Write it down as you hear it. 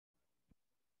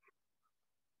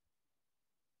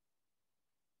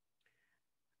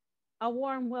A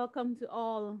warm welcome to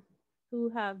all who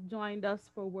have joined us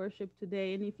for worship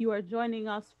today. And if you are joining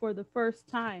us for the first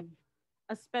time,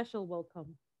 a special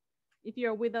welcome. If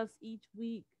you're with us each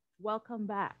week, welcome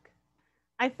back.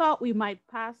 I thought we might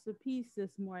pass the peace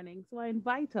this morning, so I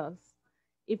invite us,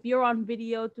 if you're on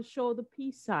video, to show the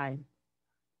peace sign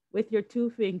with your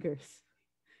two fingers.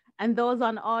 And those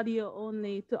on audio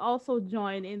only to also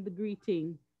join in the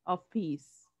greeting of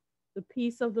peace. The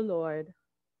peace of the Lord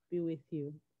be with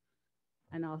you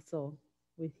and also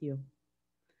with you.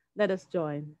 Let us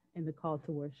join in the call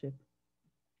to worship.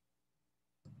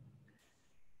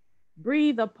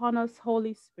 Breathe upon us,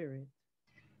 Holy Spirit.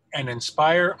 And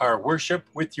inspire our worship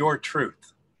with your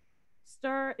truth.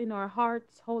 Stir in our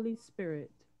hearts, Holy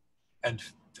Spirit. And,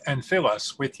 and fill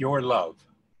us with your love.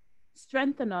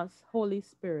 Strengthen us, Holy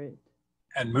Spirit.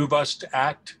 And move us to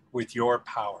act with your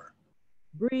power.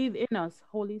 Breathe in us,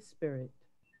 Holy Spirit.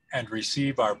 And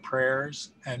receive our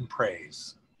prayers and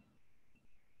praise.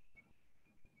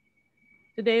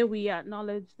 Today we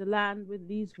acknowledge the land with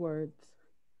these words.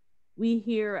 We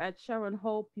here at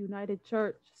Sharon-Hope United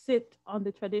Church sit on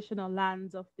the traditional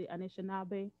lands of the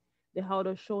Anishinaabe, the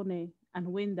Haudenosaunee, and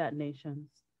Wendat nations,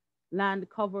 land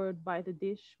covered by the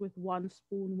dish with one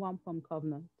spoon wampum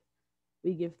covenant.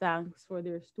 We give thanks for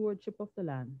their stewardship of the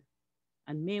land,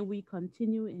 and may we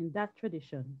continue in that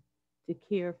tradition to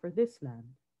care for this land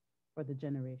for the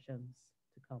generations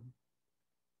to come.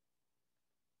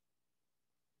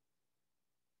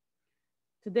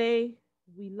 Today,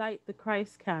 we light the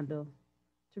Christ candle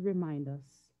to remind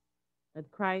us that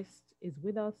Christ is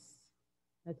with us,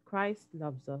 that Christ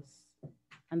loves us,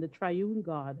 and the triune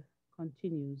God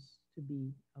continues to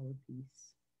be our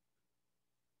peace.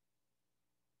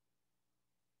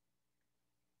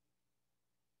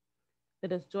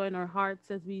 Let us join our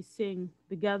hearts as we sing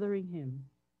the gathering hymn,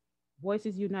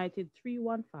 Voices United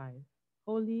 315,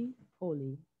 Holy,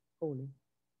 Holy, Holy.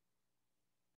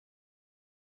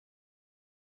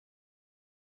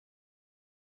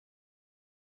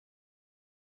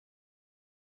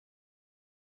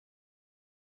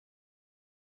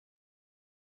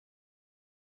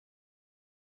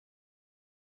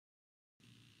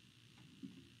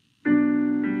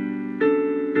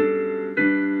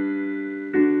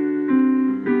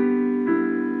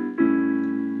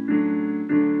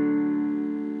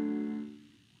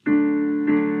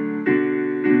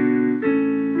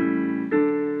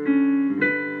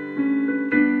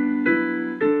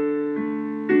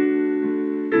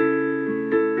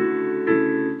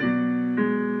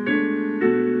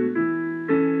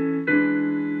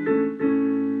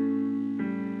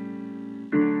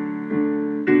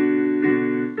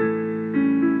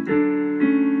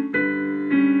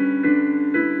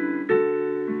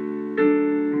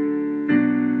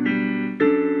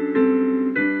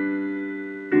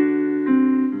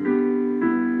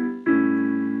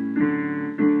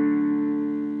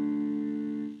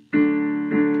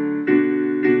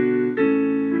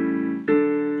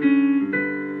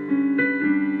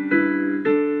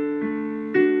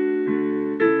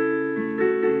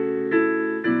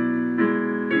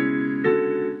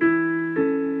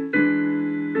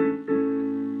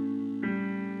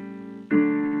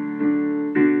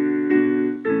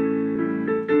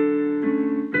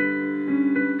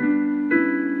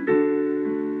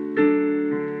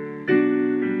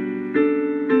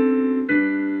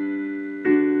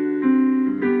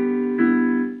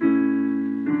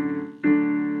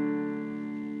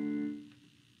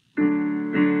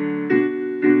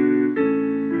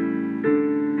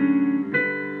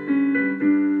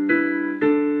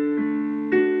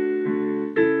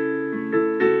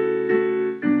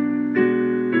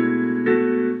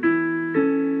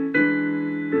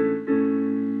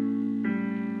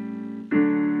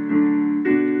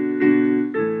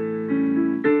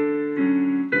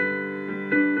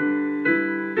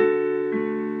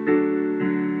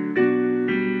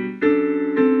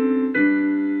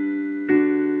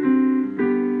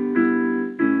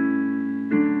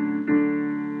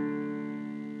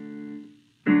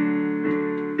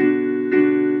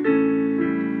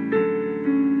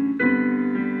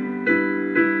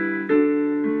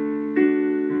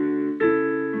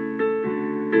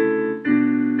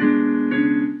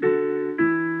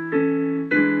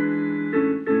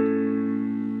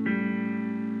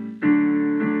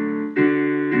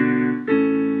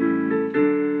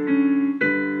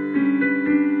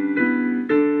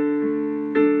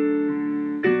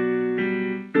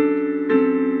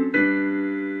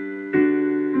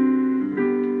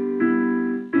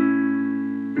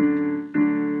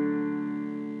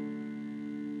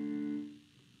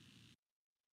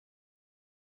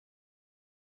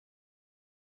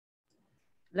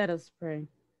 Let us pray.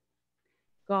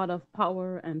 God of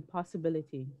power and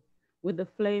possibility. With the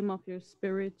flame of your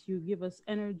spirit, you give us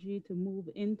energy to move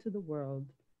into the world.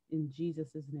 In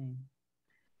Jesus' name.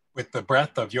 With the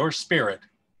breath of your Spirit,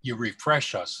 you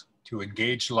refresh us to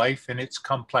engage life in its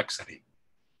complexity.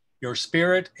 Your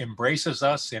Spirit embraces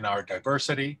us in our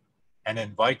diversity and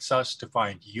invites us to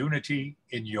find unity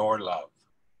in your love.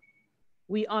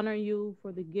 We honor you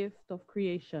for the gift of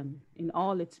creation in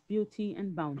all its beauty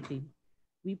and bounty.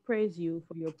 We praise you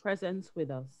for your presence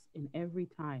with us in every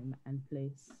time and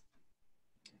place.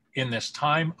 In this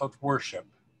time of worship,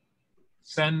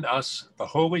 send us the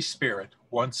Holy Spirit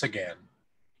once again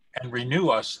and renew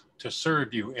us to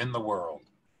serve you in the world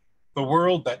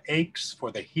that aches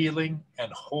for the healing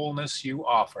and wholeness you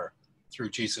offer through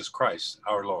Jesus Christ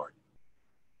our Lord.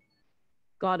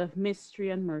 God of mystery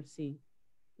and mercy,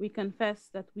 we confess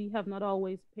that we have not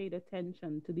always paid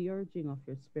attention to the urging of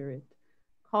your Spirit,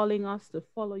 calling us to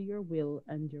follow your will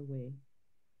and your way.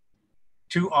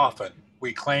 Too often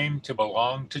we claim to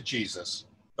belong to Jesus,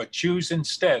 but choose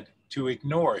instead to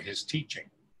ignore his teaching.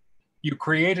 You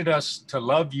created us to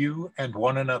love you and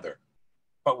one another,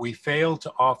 but we fail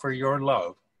to offer your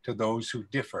love to those who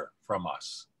differ from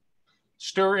us.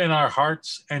 Stir in our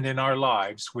hearts and in our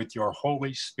lives with your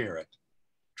Holy Spirit.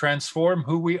 Transform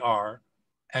who we are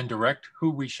and direct who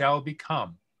we shall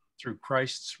become through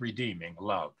Christ's redeeming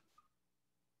love.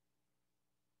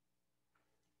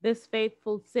 This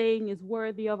faithful saying is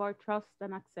worthy of our trust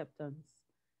and acceptance.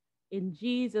 In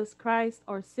Jesus Christ,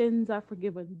 our sins are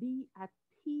forgiven. Be at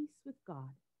peace with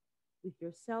God, with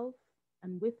yourself,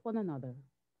 and with one another.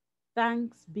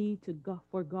 Thanks be to God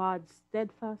for God's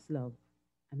steadfast love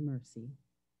and mercy.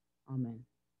 Amen.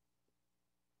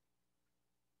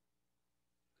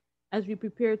 As we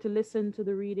prepare to listen to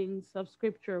the readings of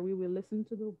Scripture, we will listen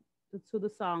to the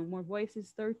song, More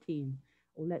Voices 13,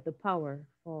 Oh, Let the Power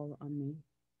Fall on Me.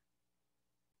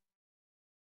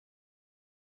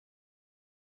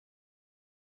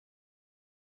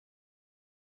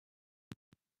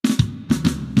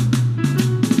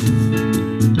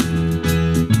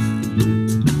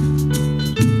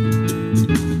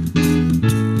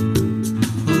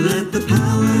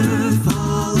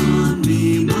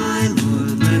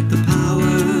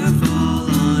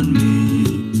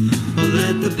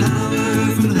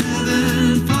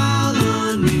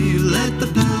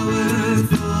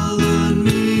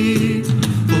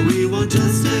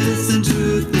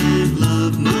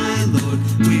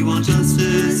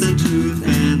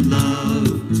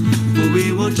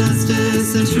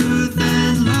 Justice and truth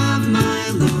and love, my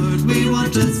Lord. We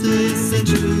want justice and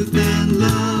truth and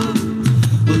love.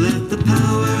 Oh, let the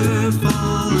power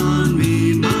fall on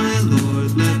me, my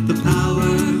Lord. Let the power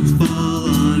fall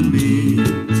on me.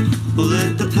 Oh,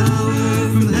 let the power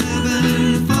from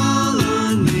heaven fall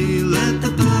on me. Let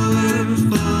the power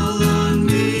fall on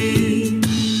me.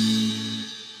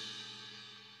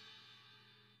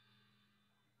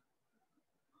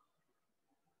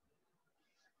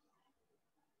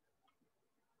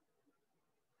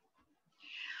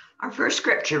 Our first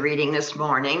scripture reading this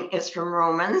morning is from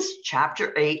Romans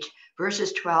chapter 8,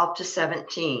 verses 12 to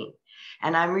 17.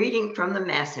 And I'm reading from the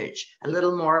Message, a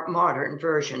little more modern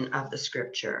version of the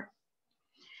scripture.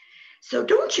 So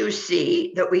don't you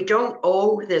see that we don't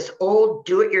owe this old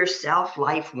do-it-yourself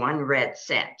life 1 red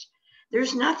cent?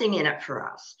 There's nothing in it for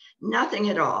us, nothing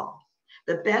at all.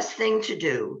 The best thing to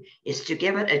do is to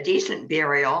give it a decent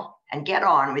burial and get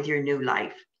on with your new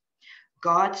life.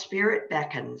 God's Spirit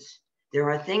beckons. There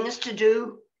are things to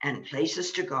do and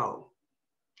places to go.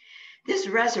 This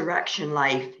resurrection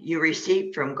life you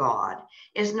received from God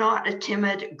is not a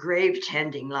timid,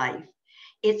 grave-tending life.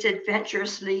 It's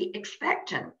adventurously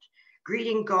expectant,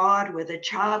 greeting God with a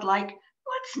childlike,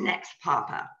 "What's next,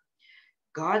 Papa?"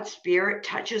 God's Spirit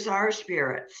touches our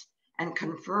spirits and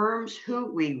confirms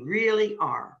who we really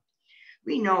are.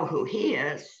 We know who He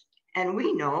is, and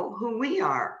we know who we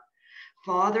are,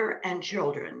 Father and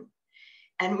children.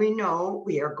 And we know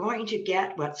we are going to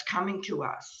get what's coming to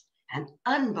us, an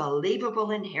unbelievable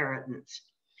inheritance.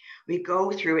 We go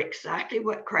through exactly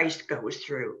what Christ goes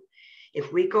through.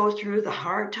 If we go through the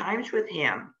hard times with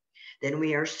Him, then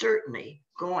we are certainly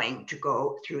going to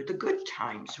go through the good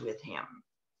times with Him.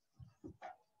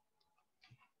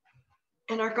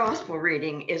 And our gospel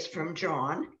reading is from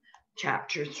John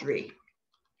chapter 3.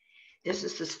 This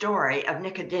is the story of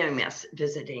Nicodemus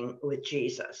visiting with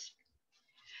Jesus.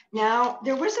 Now,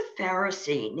 there was a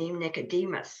Pharisee named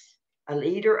Nicodemus, a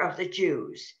leader of the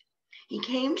Jews. He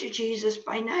came to Jesus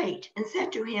by night and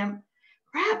said to him,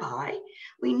 "Rabbi,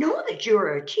 we know that you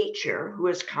are a teacher who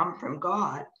has come from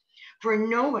God, for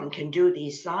no one can do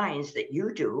these signs that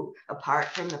you do apart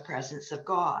from the presence of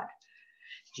God."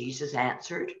 Jesus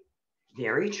answered,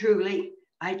 "Very truly,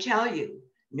 I tell you,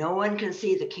 no one can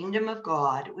see the kingdom of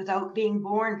God without being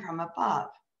born from above."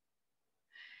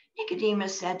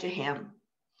 Nicodemus said to him,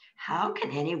 "How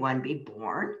can anyone be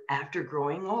born after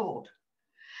growing old?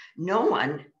 No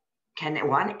one can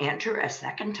one enter a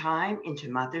second time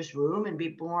into mother's womb and be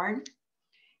born?"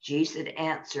 Jesus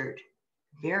answered,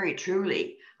 "Very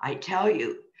truly, I tell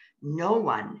you, no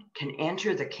one can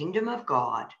enter the kingdom of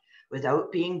God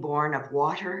without being born of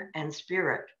water and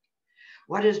spirit.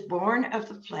 What is born of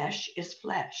the flesh is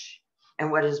flesh,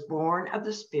 and what is born of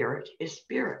the spirit is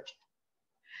spirit.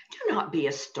 Do not be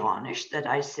astonished that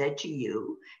I said to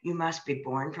you, you must be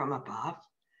born from above.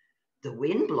 The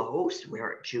wind blows where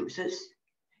it chooses.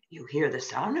 You hear the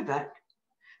sound of it,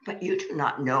 but you do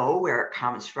not know where it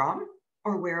comes from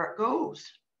or where it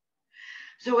goes.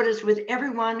 So it is with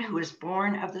everyone who is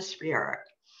born of the Spirit."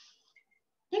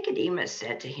 Nicodemus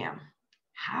said to him,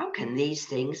 "How can these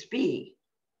things be?"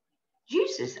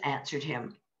 Jesus answered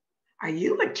him, "Are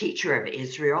you a teacher of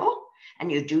Israel,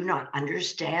 and you do not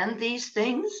understand these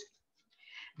things?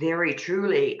 Very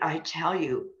truly, I tell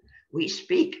you, we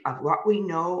speak of what we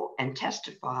know and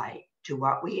testify to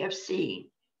what we have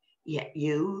seen, yet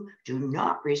you do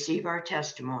not receive our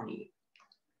testimony.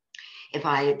 If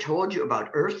I had told you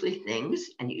about earthly things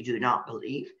and you do not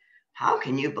believe, how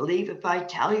can you believe if I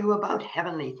tell you about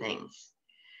heavenly things?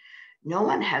 No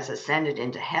one has ascended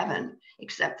into heaven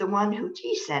except the one who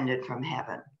descended from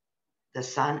heaven, the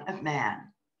Son of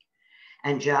Man.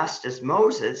 And just as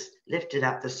Moses lifted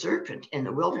up the serpent in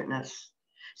the wilderness,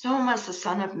 so must the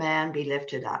Son of Man be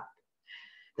lifted up,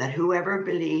 that whoever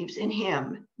believes in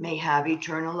him may have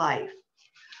eternal life.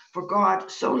 For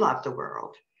God so loved the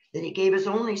world that he gave his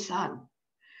only Son,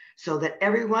 so that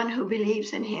everyone who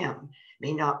believes in him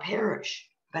may not perish,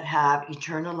 but have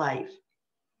eternal life.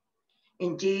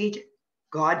 Indeed,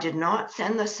 God did not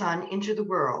send the Son into the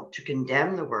world to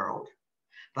condemn the world,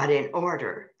 but in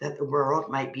order that the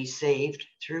world might be saved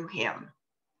through him.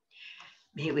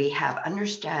 May we have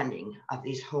understanding of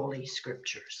these holy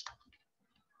scriptures.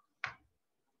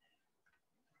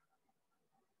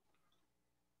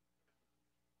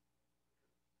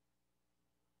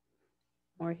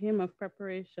 Our hymn of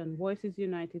preparation, Voices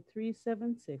United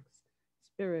 376,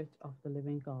 Spirit of the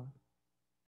Living God.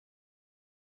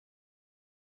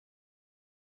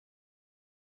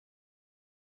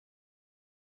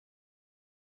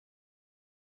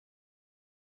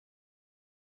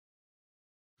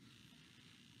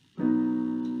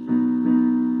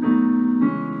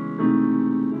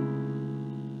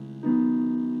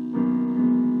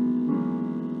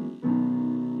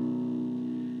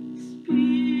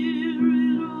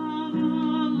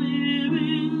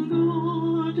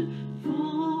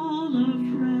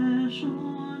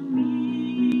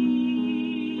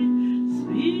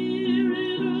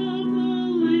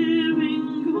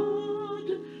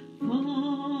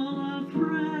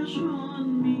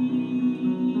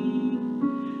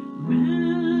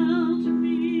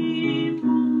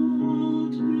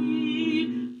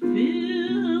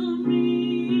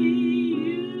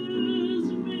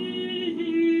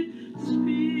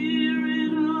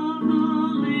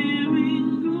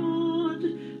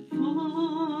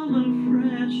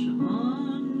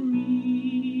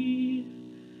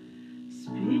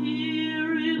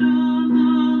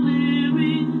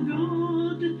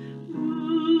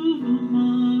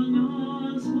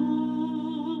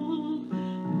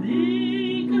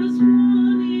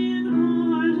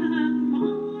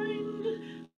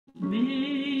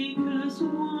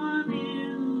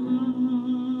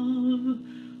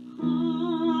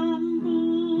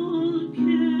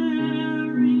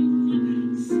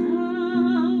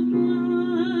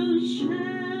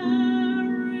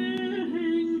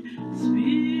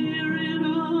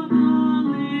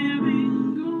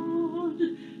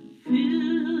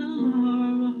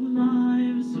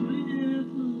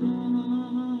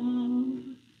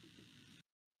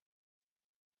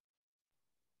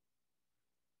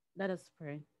 Let us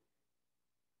pray.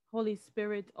 Holy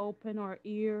Spirit, open our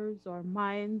ears, our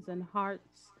minds, and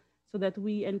hearts so that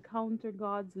we encounter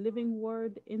God's living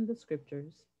word in the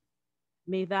scriptures.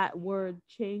 May that word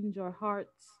change our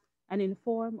hearts and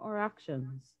inform our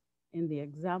actions in the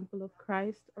example of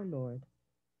Christ our Lord.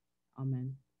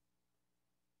 Amen.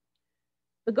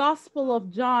 The Gospel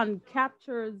of John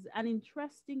captures an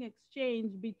interesting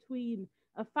exchange between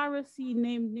a Pharisee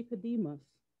named Nicodemus,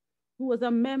 who was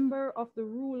a member of the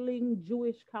ruling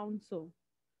Jewish council.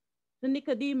 The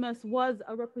Nicodemus was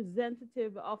a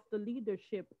representative of the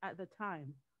leadership at the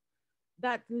time.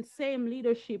 That same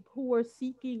leadership who were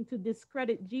seeking to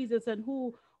discredit Jesus and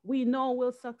who we know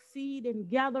will succeed in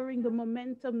gathering the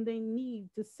momentum they need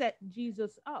to set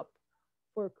Jesus up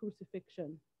for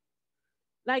crucifixion.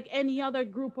 Like any other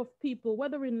group of people,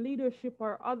 whether in leadership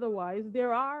or otherwise,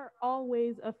 there are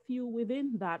always a few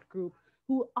within that group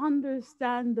who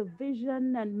understand the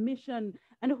vision and mission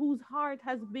and whose heart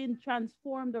has been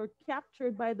transformed or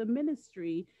captured by the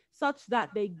ministry such that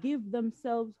they give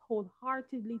themselves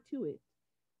wholeheartedly to it,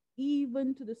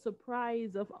 even to the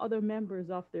surprise of other members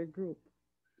of their group.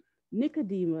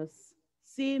 Nicodemus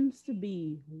seems to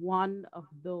be one of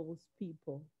those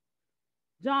people.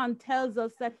 John tells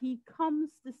us that he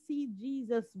comes to see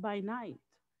Jesus by night,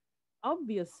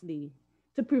 obviously,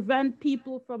 to prevent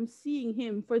people from seeing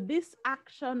him, for this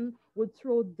action would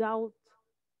throw doubt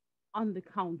on the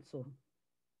council.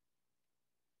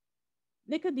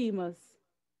 Nicodemus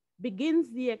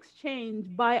begins the exchange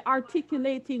by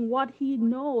articulating what he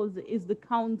knows is the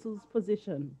council's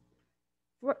position.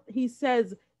 He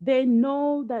says they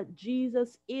know that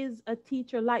Jesus is a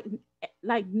teacher like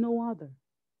no other.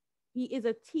 He is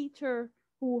a teacher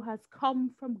who has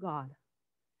come from God.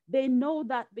 They know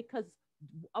that because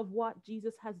of what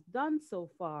Jesus has done so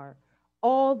far,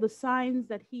 all the signs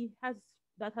that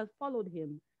has followed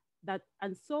him, that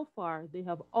and so far they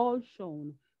have all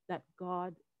shown that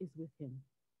God is with him.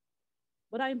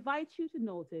 But I invite you to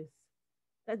notice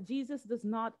that Jesus does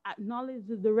not acknowledge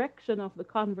the direction of the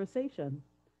conversation.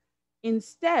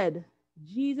 Instead,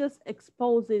 Jesus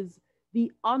exposes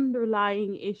the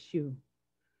underlying issue.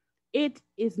 It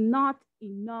is not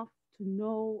enough to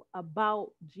know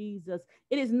about Jesus.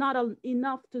 It is not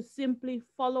enough to simply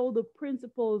follow the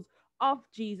principles of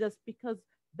Jesus because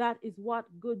that is what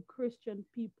good Christian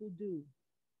people do.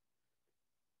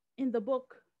 In the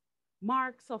book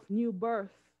Marks of New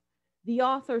Birth, the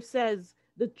author says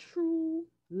the true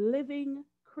living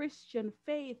Christian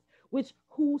faith, which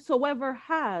whosoever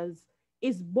has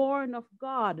is born of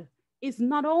God, is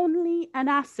not only an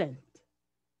assent,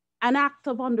 an act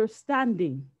of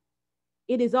understanding,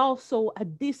 it is also a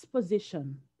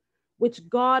disposition which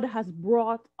God has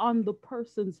brought on the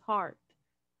person's heart.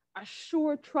 A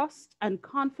sure trust and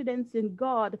confidence in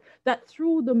God that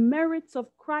through the merits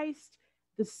of Christ,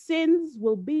 the sins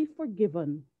will be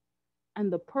forgiven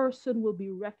and the person will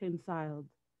be reconciled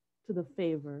to the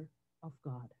favor of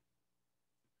God.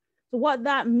 So, what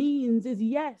that means is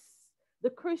yes, the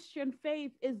Christian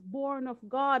faith is born of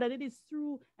God, and it is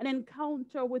through an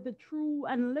encounter with the true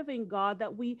and living God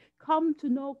that we come to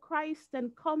know Christ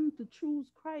and come to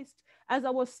choose Christ as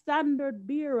our standard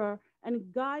bearer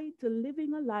and guide to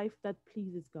living a life that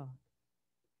pleases God.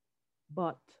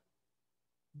 But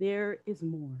there is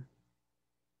more.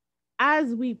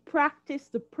 As we practice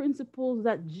the principles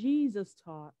that Jesus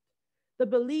taught, the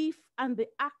belief and the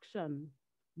action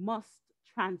must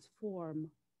transform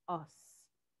us.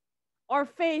 Our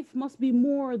faith must be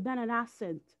more than an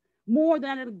assent, more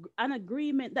than an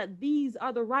agreement that these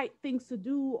are the right things to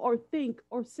do or think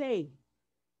or say.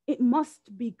 It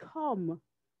must become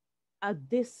a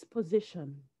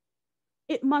disposition.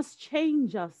 It must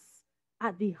change us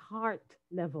at the heart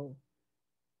level.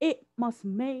 It must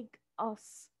make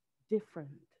us different.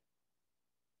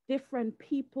 Different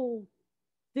people,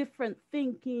 different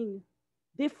thinking,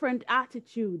 different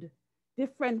attitude,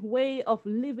 different way of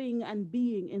living and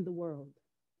being in the world.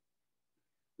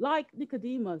 Like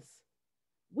Nicodemus,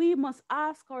 we must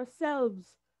ask ourselves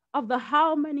of the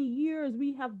how many years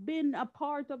we have been a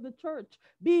part of the church,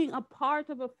 being a part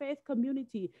of a faith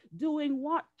community, doing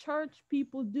what church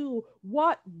people do.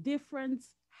 What difference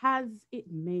has it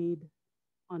made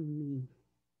on me?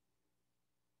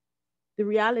 The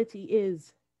reality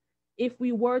is, if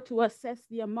we were to assess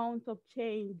the amount of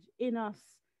change in us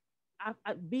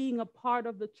at being a part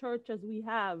of the church as we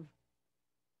have,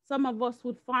 some of us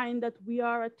would find that we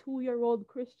are a 2-year-old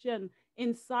Christian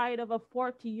inside of a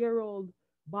 40-year-old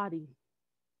body.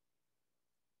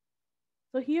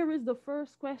 So here is the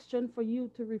first question for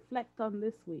you to reflect on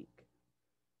this week.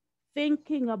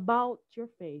 Thinking about your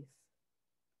faith.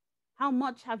 How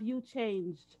much have you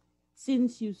changed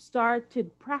since you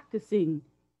started practicing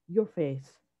your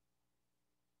faith?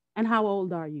 And how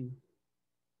old are you,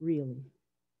 really?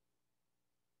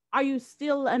 Are you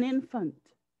still an infant?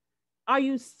 Are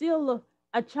you still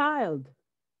a child?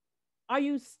 Are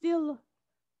you still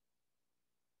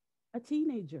a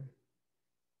teenager?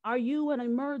 Are you an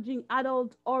emerging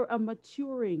adult or a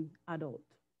maturing adult?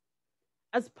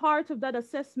 As part of that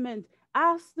assessment,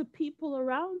 ask the people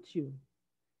around you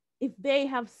if they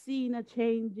have seen a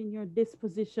change in your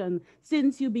disposition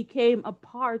since you became a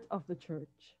part of the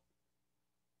church.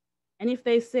 And if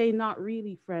they say, not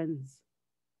really, friends,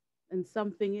 then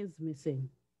something is missing.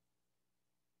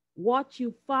 What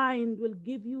you find will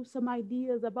give you some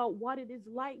ideas about what it is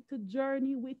like to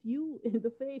journey with you in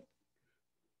the faith.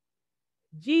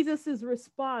 Jesus'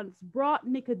 response brought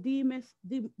Nicodemus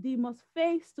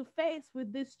face to face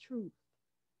with this truth.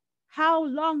 How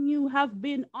long you have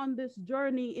been on this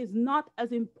journey is not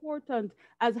as important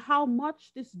as how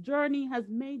much this journey has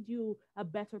made you a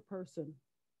better person.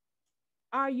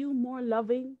 Are you more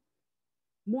loving,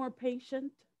 more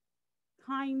patient,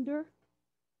 kinder?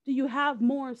 Do you have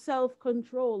more self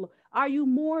control? Are you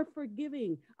more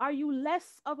forgiving? Are you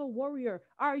less of a warrior?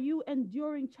 Are you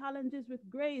enduring challenges with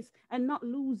grace and not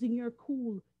losing your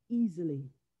cool easily?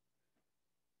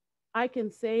 I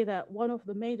can say that one of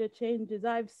the major changes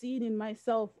I've seen in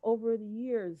myself over the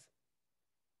years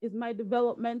is my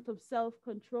development of self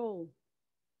control.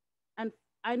 And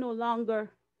I no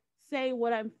longer say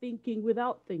what I'm thinking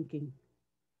without thinking.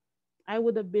 I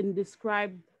would have been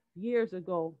described years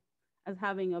ago as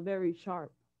having a very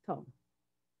sharp tongue.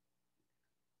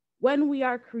 When we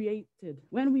were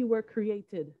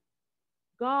created,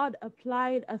 God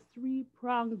applied a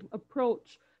three-pronged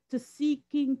approach to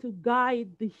seeking to guide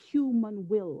the human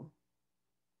will.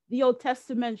 The Old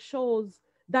Testament shows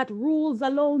that rules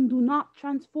alone do not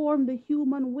transform the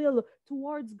human will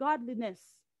towards godliness.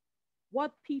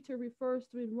 What Peter refers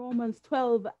to in Romans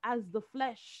 12 as the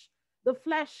flesh. The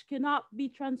flesh cannot be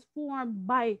transformed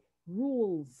by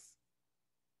rules,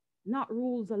 not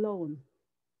rules alone.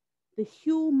 The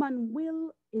human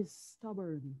will is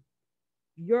stubborn.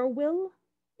 Your will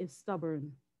is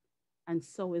stubborn, and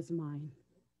so is mine.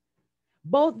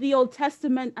 Both the Old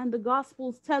Testament and the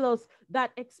Gospels tell us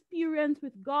that experience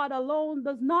with God alone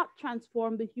does not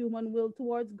transform the human will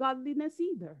towards godliness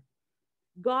either.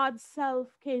 God's self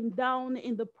came down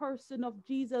in the person of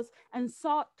Jesus and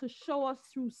sought to show us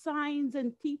through signs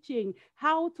and teaching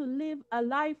how to live a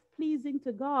life pleasing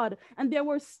to God. And there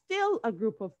were still a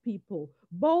group of people,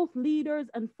 both leaders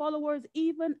and followers,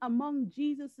 even among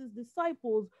Jesus's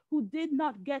disciples, who did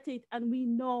not get it. And we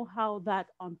know how that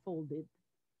unfolded.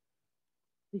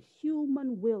 The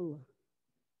human will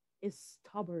is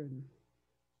stubborn.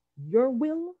 Your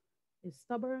will is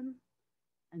stubborn,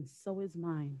 and so is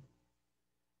mine.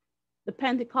 The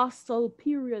Pentecostal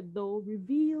period, though,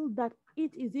 revealed that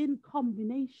it is in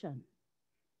combination.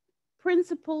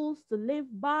 Principles to live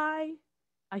by,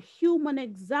 a human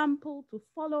example to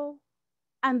follow,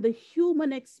 and the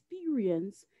human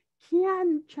experience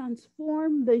can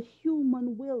transform the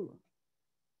human will.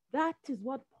 That is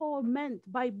what Paul meant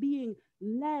by being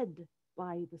led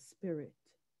by the Spirit.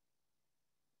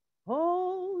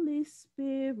 Holy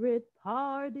Spirit,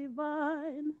 power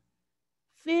divine,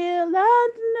 fill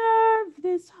and nerve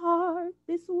this heart,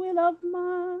 this will of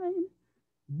mine.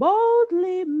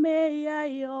 Boldly may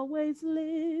I always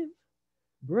live,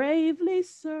 bravely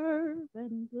serve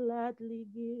and gladly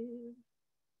give.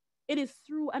 It is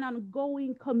through an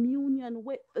ongoing communion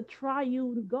with the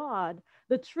triune God,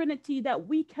 the Trinity, that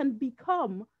we can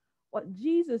become what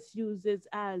Jesus uses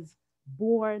as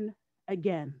born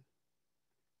again.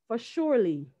 For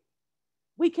surely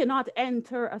we cannot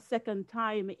enter a second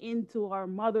time into our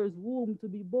mother's womb to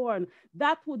be born.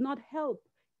 That would not help,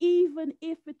 even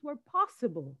if it were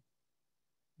possible.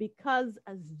 Because,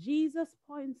 as Jesus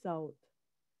points out,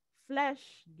 flesh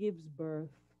gives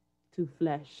birth to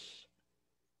flesh.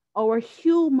 Our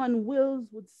human wills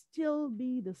would still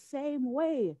be the same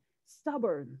way,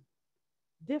 stubborn,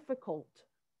 difficult,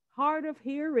 hard of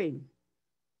hearing.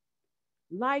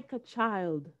 Like a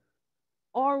child,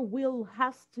 our will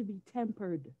has to be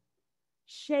tempered,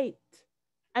 shaped,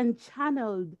 and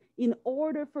channeled in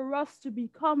order for us to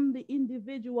become the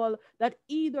individual that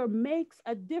either makes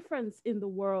a difference in the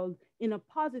world in a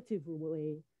positive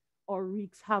way or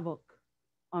wreaks havoc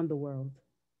on the world.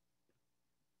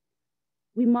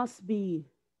 We must be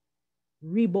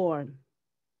reborn.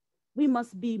 We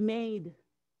must be made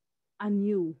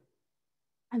anew.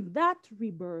 And that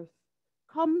rebirth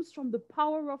comes from the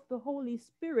power of the Holy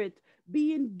Spirit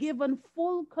being given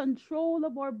full control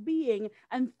of our being,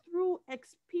 and through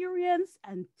experience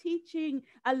and teaching,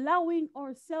 allowing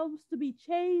ourselves to be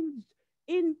changed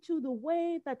into the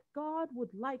way that God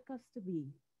would like us to be.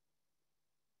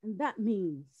 And that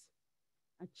means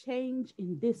a change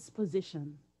in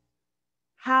disposition,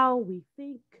 how we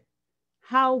think,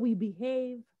 how we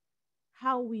behave,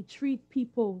 how we treat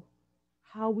people,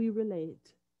 how we relate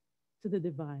to the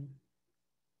divine.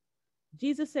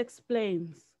 Jesus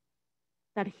explains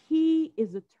that he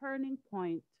is the turning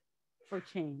point for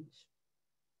change.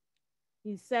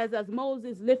 He says, as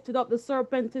Moses lifted up the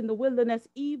serpent in the wilderness,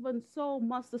 even so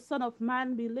must the Son of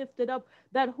Man be lifted up,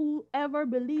 that whoever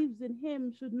believes in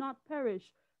him should not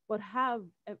perish, but have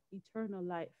eternal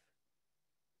life.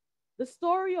 The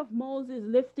story of Moses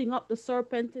lifting up the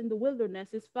serpent in the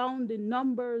wilderness is found in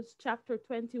Numbers chapter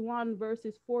 21,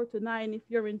 verses 4 to 9, if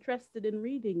you're interested in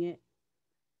reading it.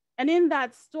 And in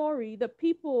that story, the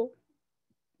people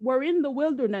were in the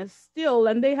wilderness still,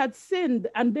 and they had sinned,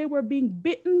 and they were being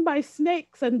bitten by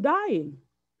snakes and dying.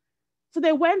 So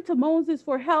they went to Moses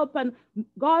for help, and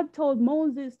God told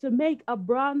Moses to make a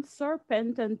bronze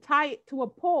serpent and tie it to a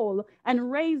pole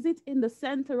and raise it in the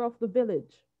center of the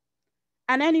village.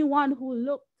 And anyone who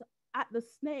looked at the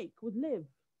snake would live.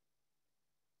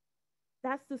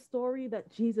 That's the story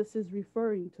that Jesus is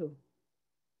referring to.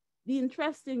 The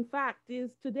interesting fact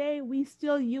is today we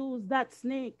still use that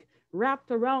snake wrapped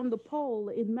around the pole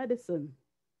in medicine.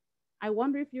 I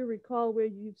wonder if you recall where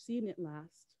you've seen it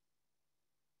last.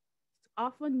 It's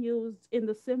often used in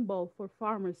the symbol for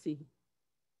pharmacy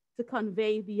to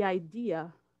convey the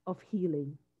idea of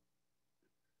healing.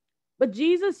 But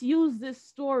Jesus used this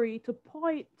story to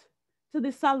point to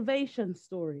the salvation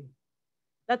story,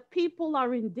 that people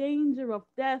are in danger of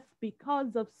death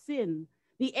because of sin.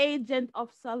 The agent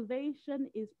of salvation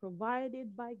is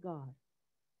provided by God.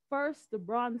 First, the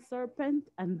bronze serpent,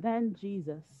 and then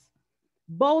Jesus.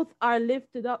 Both are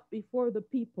lifted up before the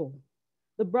people.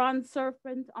 The bronze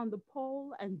serpent on the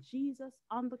pole and Jesus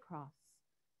on the cross.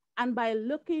 And by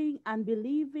looking and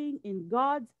believing in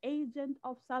God's agent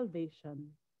of salvation,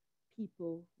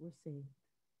 people were saved.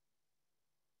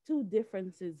 Two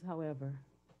differences, however.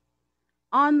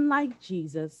 Unlike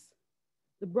Jesus,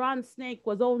 the bronze snake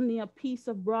was only a piece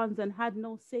of bronze and had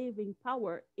no saving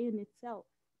power in itself.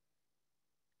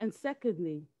 And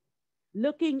secondly,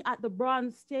 looking at the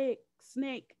bronze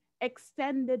snake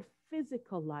extended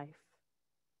physical life,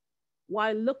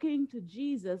 while looking to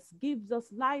Jesus gives us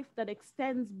life that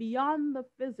extends beyond the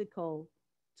physical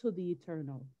to the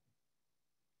eternal.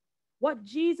 What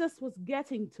Jesus was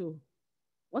getting to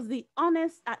was the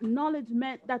honest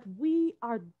acknowledgement that we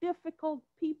are difficult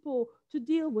people to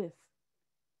deal with.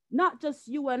 Not just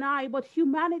you and I, but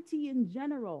humanity in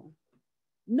general.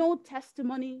 No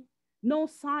testimony, no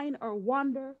sign or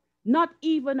wonder, not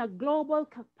even a global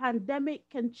pandemic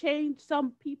can change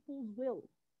some people's will.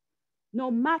 No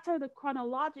matter the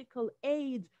chronological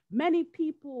age, many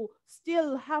people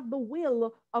still have the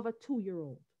will of a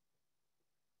 2-year-old.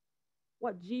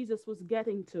 What Jesus was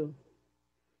getting to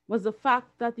was the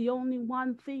fact that the only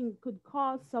one thing could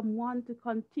cause someone to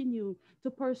continue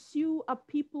to pursue a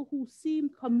people who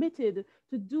seem committed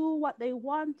to do what they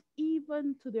want,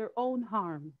 even to their own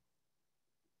harm.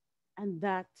 And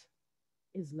that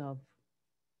is love.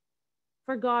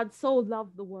 For God so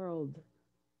loved the world.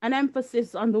 An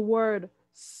emphasis on the word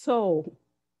so.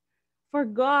 For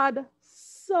God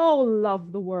so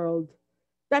loved the world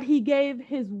that he gave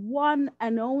his one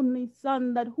and only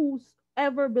Son, that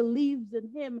whosoever believes in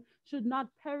him should not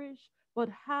perish, but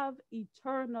have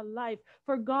eternal life.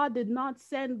 For God did not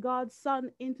send God's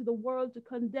Son into the world to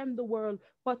condemn the world,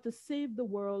 but to save the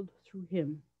world through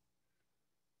him.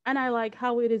 And I like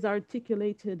how it is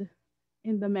articulated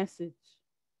in the message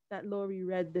that Lori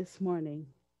read this morning.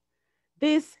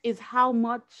 This is how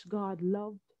much God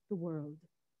loved the world.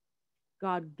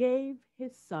 God gave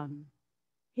his Son,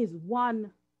 his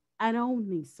one and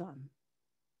only Son.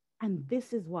 And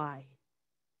this is why,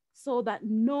 so that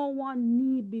no one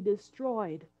need be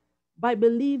destroyed. By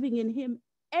believing in him,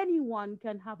 anyone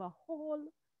can have a whole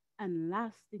and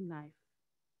lasting life.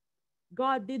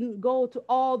 God didn't go to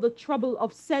all the trouble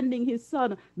of sending his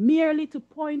Son merely to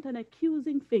point an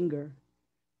accusing finger,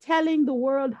 telling the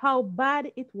world how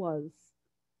bad it was.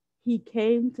 He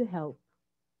came to help,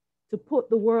 to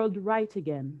put the world right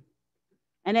again.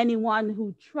 And anyone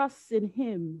who trusts in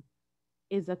him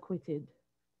is acquitted.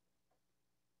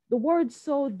 The word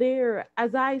so there,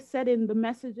 as I said in the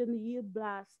message in the yield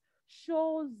blast,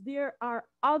 shows there are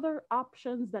other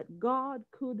options that God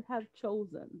could have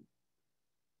chosen.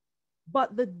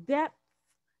 But the depth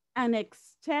and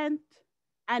extent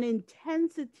and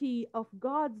intensity of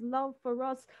God's love for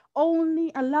us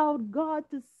only allowed God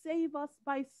to save us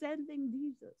by sending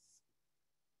Jesus,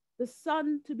 the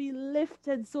Son, to be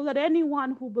lifted so that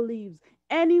anyone who believes,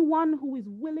 anyone who is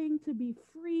willing to be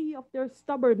free of their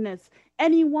stubbornness,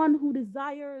 anyone who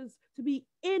desires to be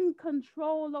in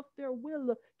control of their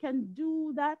will can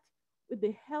do that with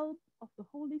the help of the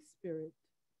Holy Spirit.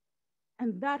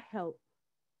 And that help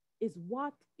is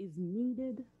what is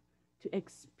needed to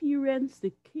experience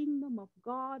the kingdom of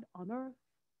God on earth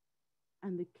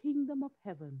and the kingdom of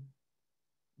heaven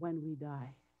when we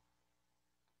die.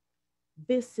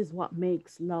 This is what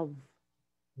makes love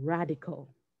radical.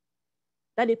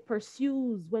 That it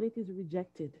pursues when it is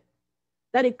rejected.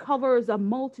 That it covers a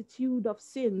multitude of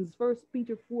sins. 1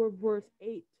 Peter 4 verse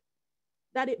 8.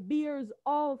 that it bears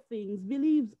all things,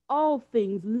 believes all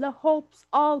things, hopes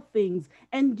all things,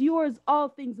 endures all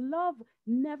things. Love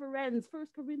never ends. 1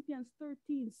 Corinthians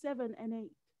 13:7 and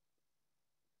 8.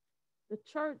 The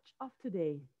church of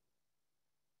today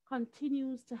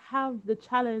continues to have the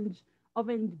challenge of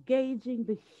engaging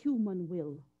the human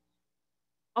will,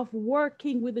 of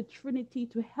working with the Trinity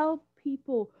to help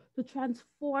people to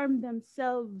transform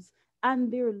themselves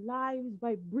and their lives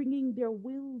by bringing their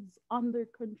wills under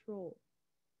control.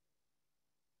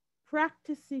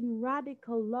 Practicing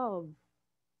radical love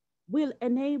will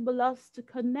enable us to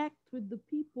connect with the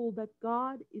people that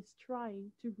God is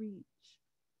trying to reach.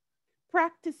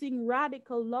 Practicing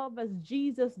radical love as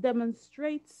Jesus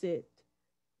demonstrates it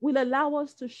will allow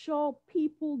us to show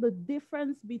people the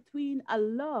difference between a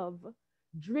love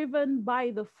driven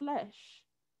by the flesh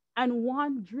and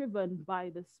one driven by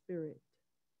the Spirit.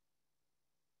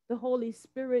 The Holy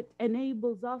Spirit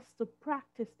enables us to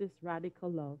practice this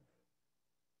radical love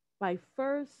by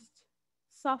first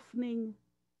softening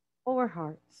our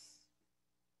hearts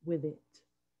with it.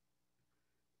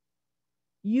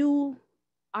 You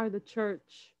are the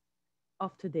church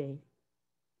of today.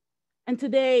 And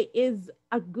today is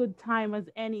a good time as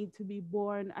any to be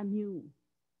born anew,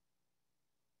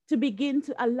 to begin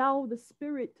to allow the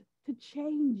Spirit to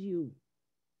change you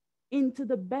into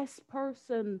the best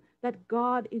person that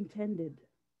God intended.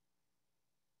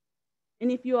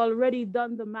 And if you already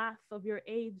done the math of your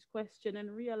age question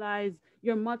and realize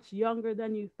you're much younger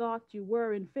than you thought you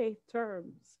were in faith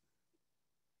terms,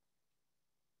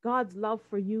 God's love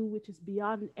for you, which is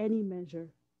beyond any measure,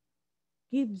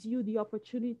 gives you the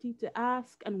opportunity to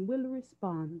ask and will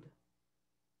respond.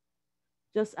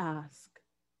 Just ask.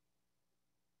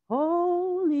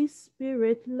 Holy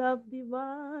Spirit, love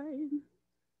divine,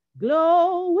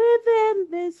 glow within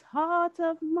this heart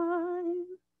of mine.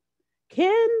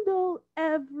 Kindle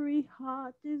every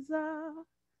heart desire.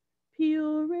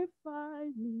 Purify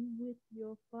me with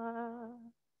your fire.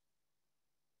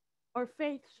 Our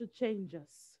faith should change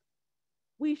us.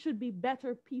 We should be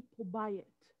better people by it.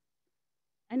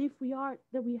 And if we aren't,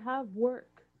 then we have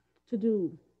work to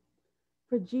do.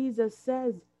 For Jesus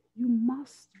says, you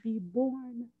must be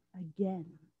born again.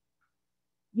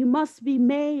 You must be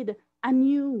made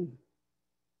anew.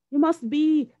 You must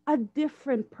be a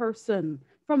different person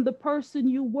from the person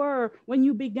you were when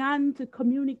you began to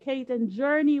communicate and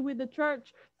journey with the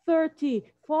church 30,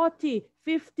 40,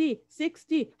 50,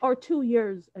 60, or 2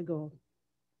 years ago.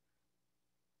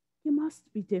 You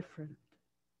must be different.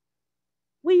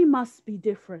 We must be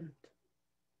different.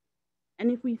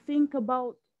 And if we think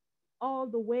about all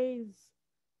the ways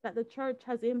that the church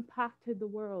has impacted the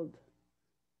world,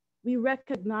 we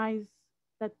recognize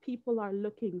that people are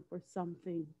looking for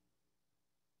something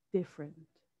different.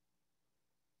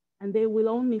 And they will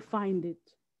only find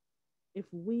it if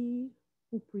we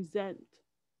who present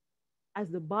as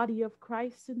the body of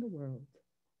Christ in the world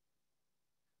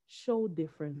show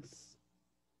difference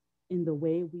in the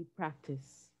way we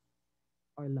practice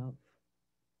our love,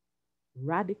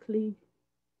 radically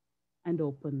and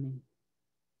openly.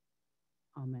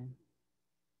 Amen.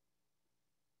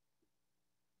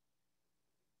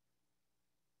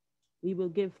 We will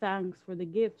give thanks for the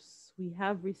gifts we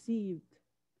have received.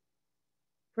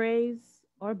 Praise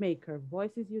our Maker.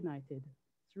 Voices united.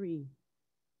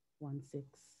 3:1:6.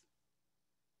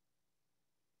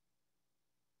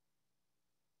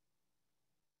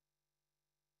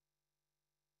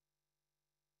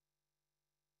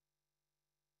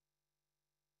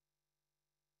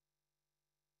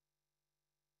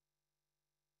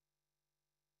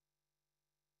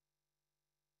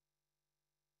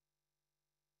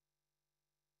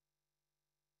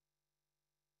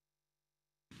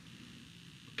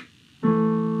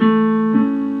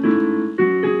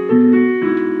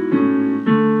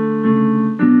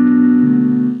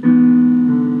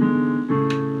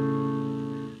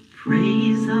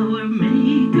 Praise our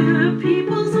Maker,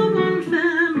 peoples of one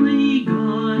family.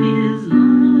 God is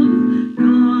love,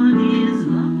 God is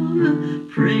love.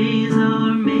 Praise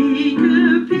our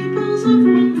Maker, peoples of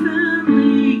one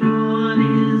family. God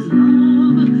is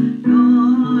love,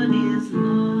 God is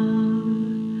love.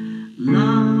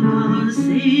 Love our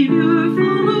Savior,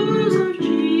 followers of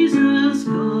Jesus.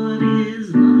 God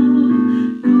is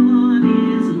love, God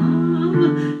is love.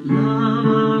 Love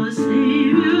our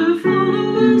Savior,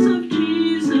 followers of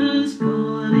Jesus.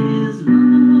 God is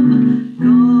love,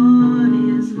 God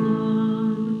is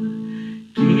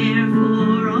love. Care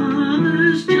for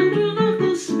others, children of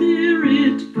the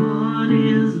Spirit. God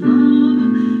is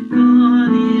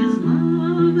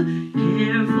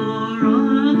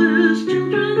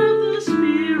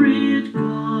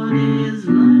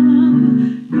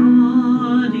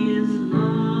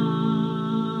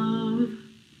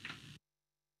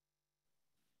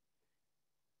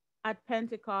At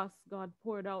Pentecost, God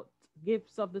poured out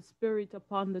gifts of the Spirit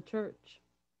upon the church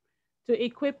to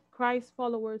equip Christ's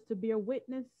followers to bear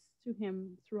witness to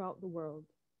him throughout the world.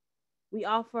 We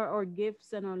offer our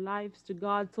gifts and our lives to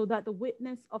God so that the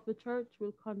witness of the church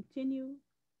will continue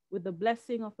with the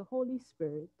blessing of the Holy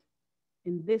Spirit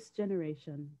in this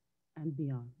generation and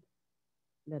beyond.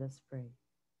 Let us pray.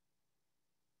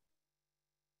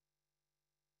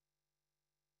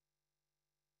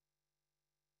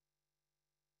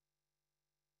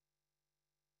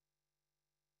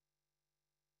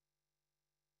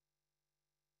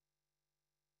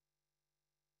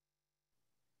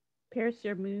 Pierce,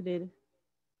 you're muted.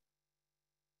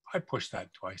 I pushed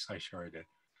that twice. I sure did.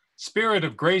 Spirit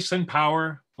of grace and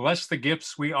power, bless the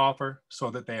gifts we offer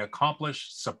so that they accomplish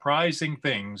surprising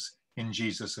things in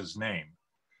Jesus' name.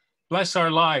 Bless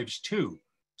our lives too,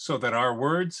 so that our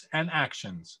words and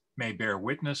actions may bear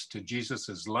witness to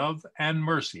Jesus' love and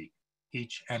mercy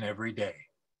each and every day.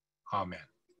 Amen.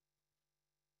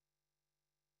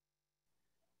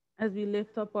 As we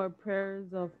lift up our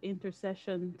prayers of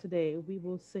intercession today, we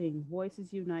will sing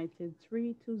Voices United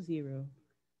 320,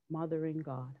 Mothering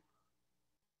God.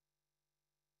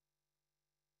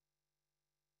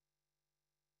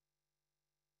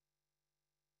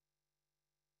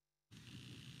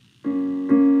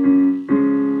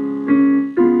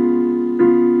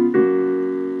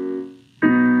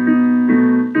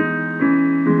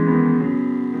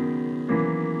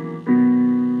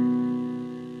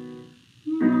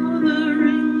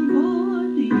 Mothering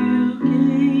God, you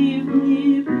gave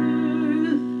me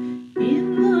birth in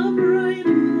the bright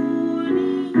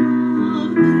morning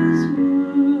of this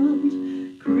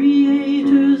world,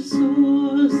 Creator,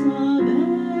 source of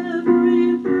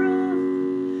every breath.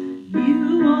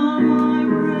 You are my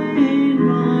rain,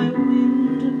 my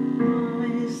wind,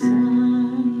 my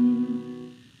sun.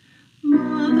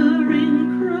 Mother in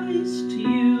Christ,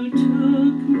 you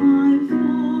took my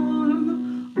form,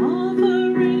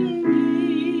 offering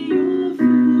me your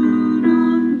food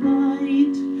of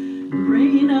light,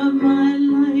 grain of my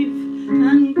life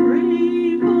and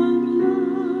grape of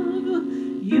love,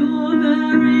 your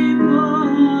very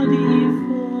body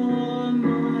for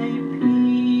my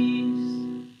peace.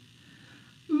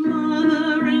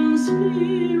 Mother in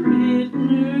spirit,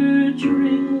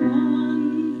 nurturing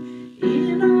one,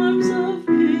 in arms of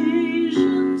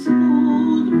patience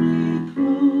hold me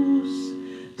close,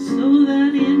 so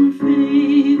that in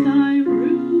faith I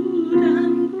root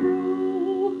and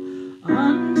grow,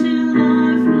 until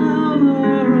I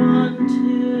flower,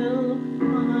 until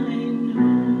I know.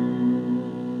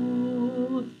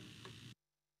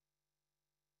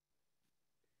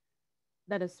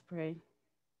 Let us pray.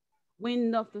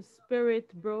 Wind of the Spirit,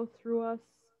 blow through us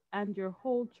and your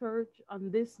whole church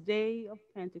on this day of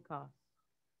Pentecost.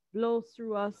 Blow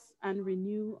through us and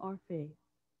renew our faith.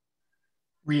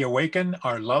 Reawaken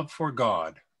our love for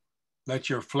God. Let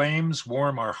your flames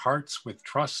warm our hearts with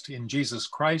trust in Jesus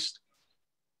Christ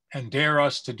and dare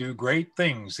us to do great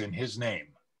things in his name.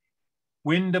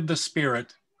 Wind of the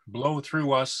Spirit, blow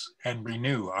through us and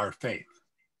renew our faith.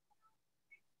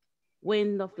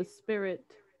 Wind of the Spirit,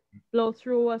 blow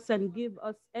through us and give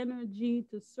us energy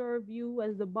to serve you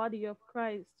as the body of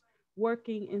Christ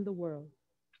working in the world.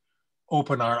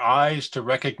 Open our eyes to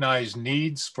recognize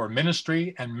needs for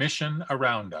ministry and mission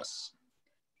around us.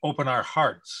 Open our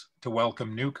hearts to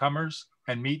welcome newcomers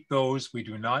and meet those we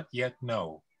do not yet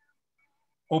know.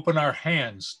 Open our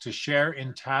hands to share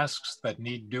in tasks that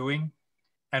need doing,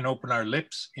 and open our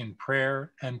lips in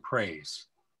prayer and praise.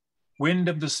 Wind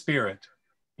of the Spirit,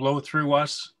 blow through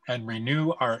us and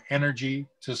renew our energy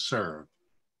to serve.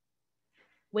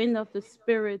 Wind of the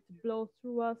Spirit, blow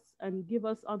through us and give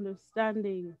us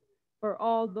understanding for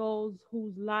all those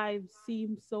whose lives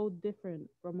seem so different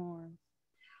from ours.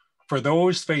 For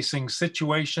those facing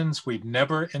situations we've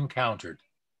never encountered.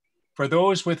 For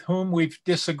those with whom we've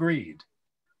disagreed.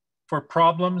 For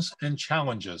problems and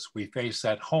challenges we face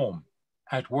at home,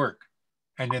 at work,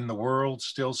 and in the world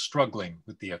still struggling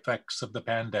with the effects of the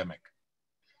pandemic.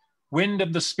 Wind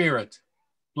of the Spirit,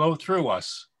 blow through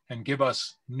us and give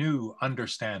us new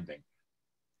understanding.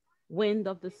 Wind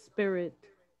of the Spirit,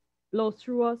 blow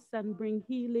through us and bring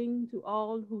healing to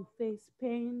all who face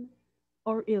pain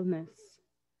or illness,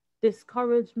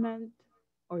 discouragement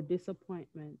or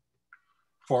disappointment.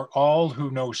 For all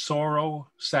who know sorrow,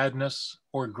 sadness,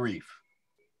 or grief.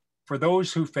 For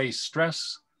those who face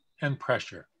stress and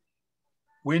pressure.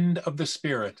 Wind of the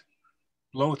Spirit,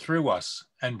 blow through us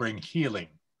and bring healing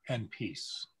and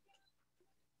peace.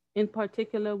 In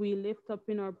particular, we lift up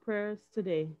in our prayers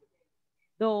today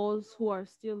those who are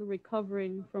still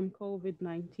recovering from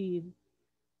COVID-19,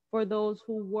 for those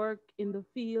who work in the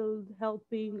field,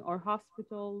 helping, or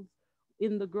hospitals,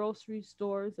 in the grocery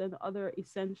stores, and other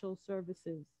essential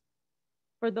services.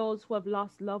 For those who have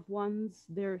lost loved ones,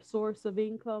 their source of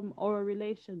income, or a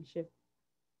relationship.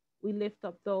 We lift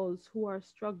up those who are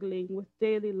struggling with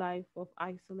daily life of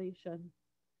isolation.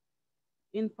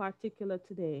 In particular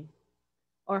today,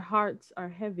 our hearts are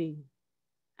heavy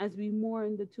as we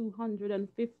mourn the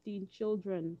 215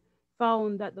 children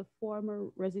found at the former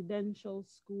residential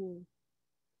school.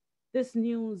 This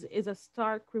news is a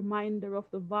stark reminder of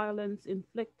the violence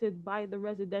inflicted by the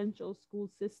residential school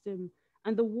system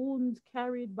and the wounds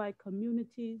carried by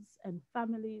communities and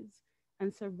families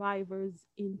and survivors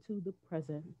into the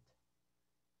present.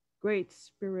 Great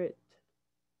Spirit,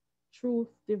 truth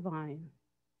divine,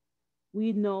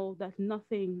 we know that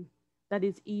nothing that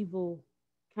is evil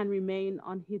can remain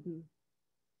unhidden.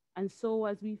 And so,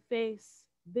 as we face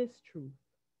this truth,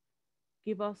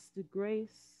 give us the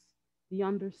grace, the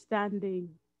understanding,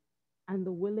 and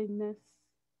the willingness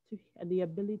and the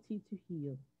ability to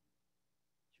heal.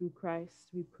 Through Christ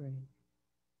we pray.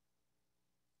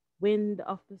 Wind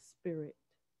of the Spirit,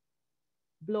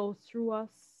 blow through us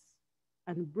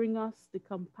and bring us the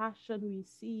compassion we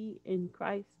see in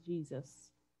Christ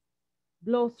Jesus.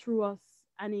 Blow through us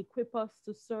and equip us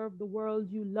to serve the world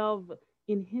you love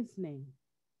in his name.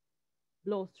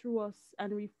 Blow through us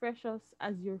and refresh us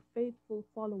as your faithful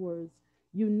followers.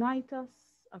 Unite us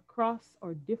across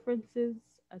our differences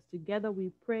as together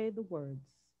we pray the words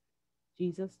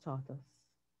Jesus taught us.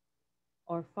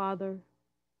 Our Father,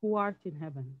 who art in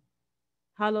heaven,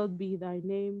 hallowed be thy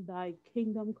name, thy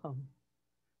kingdom come.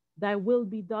 Thy will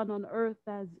be done on earth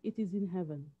as it is in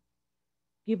heaven.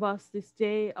 Give us this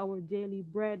day our daily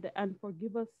bread, and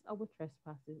forgive us our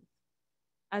trespasses,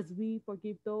 as we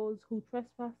forgive those who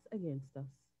trespass against us.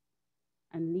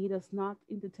 And lead us not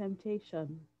into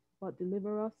temptation, but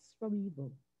deliver us from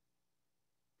evil.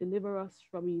 Deliver us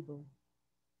from evil.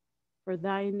 For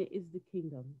thine is the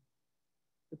kingdom,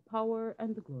 the power,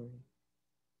 and the glory,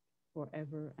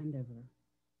 forever and ever.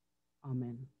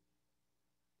 Amen.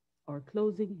 Our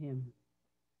closing hymn,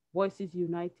 Voices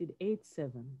United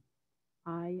 8-7,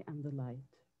 I am the light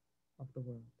of the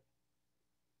world.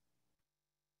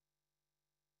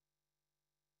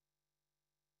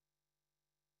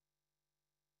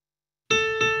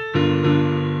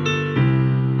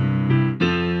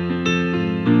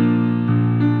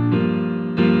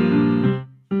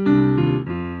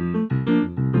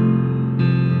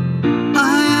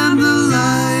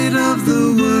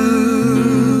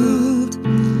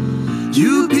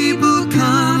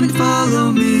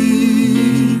 Follow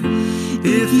me.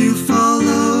 If you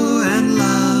follow and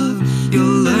love,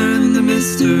 you'll learn the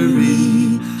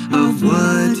mystery of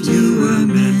what you were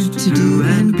meant to do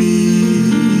and be.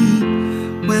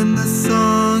 When the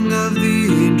song of the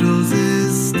angels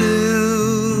is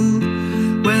stilled,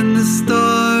 when the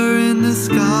star in the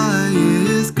sky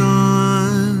is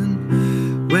gone,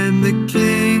 when the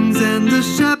kings and the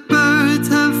shepherds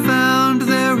have found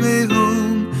their way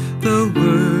home, the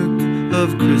work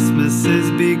of Christmas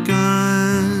is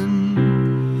begun.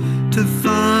 To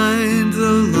find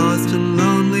the lost and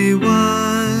lonely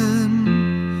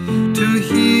one, to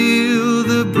heal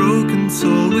the broken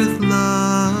soul with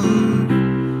love,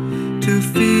 to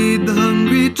feed the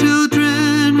hungry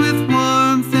children with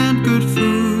warmth and good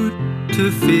food,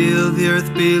 to feel the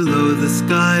earth below, the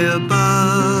sky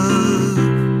above.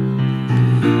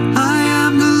 I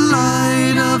am the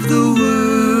light of the world.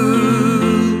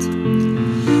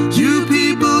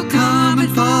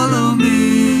 Follow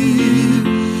me.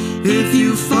 If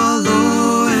you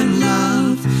follow and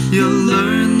love, you'll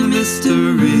learn the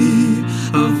mystery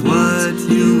of what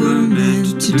you were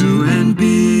meant to do and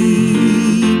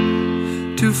be.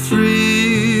 To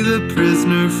free the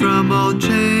prisoner from all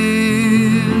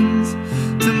chains,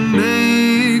 to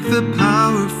make the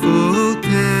powerful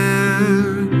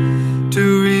care,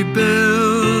 to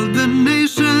rebuild the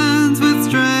nations with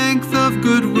strength of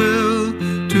goodwill,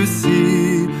 to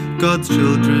see God's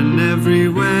children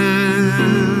everywhere,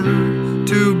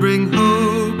 to bring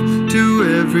hope to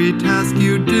every task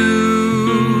you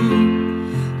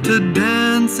do, to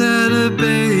dance at a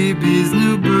baby's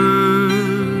new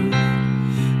birth,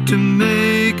 to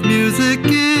make music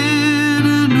in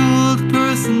an old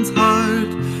person's heart,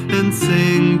 and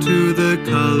sing to the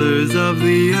colors of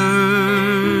the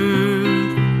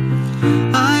earth.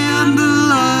 I am the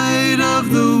light of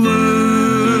the world.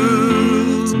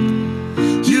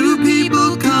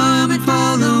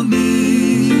 Follow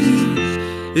me.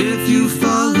 If you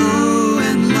follow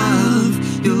and love,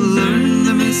 you'll learn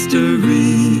the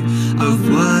mystery of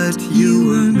what you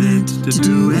were meant to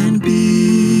do and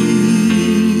be.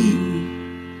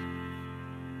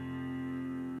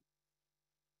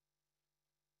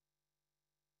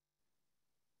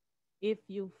 If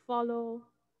you follow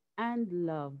and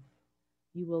love,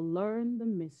 you will learn the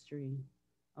mystery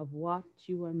of what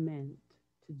you are meant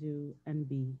to do and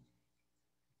be.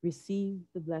 Receive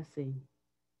the blessing.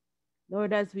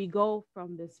 Lord, as we go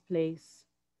from this place,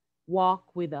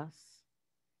 walk with us.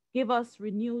 Give us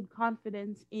renewed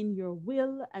confidence in your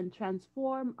will and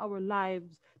transform our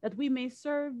lives that we may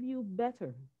serve you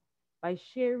better by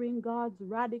sharing God's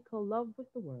radical love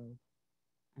with the world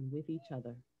and with each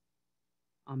other.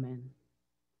 Amen.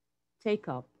 Take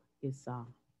up his song.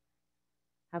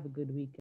 Have a good weekend.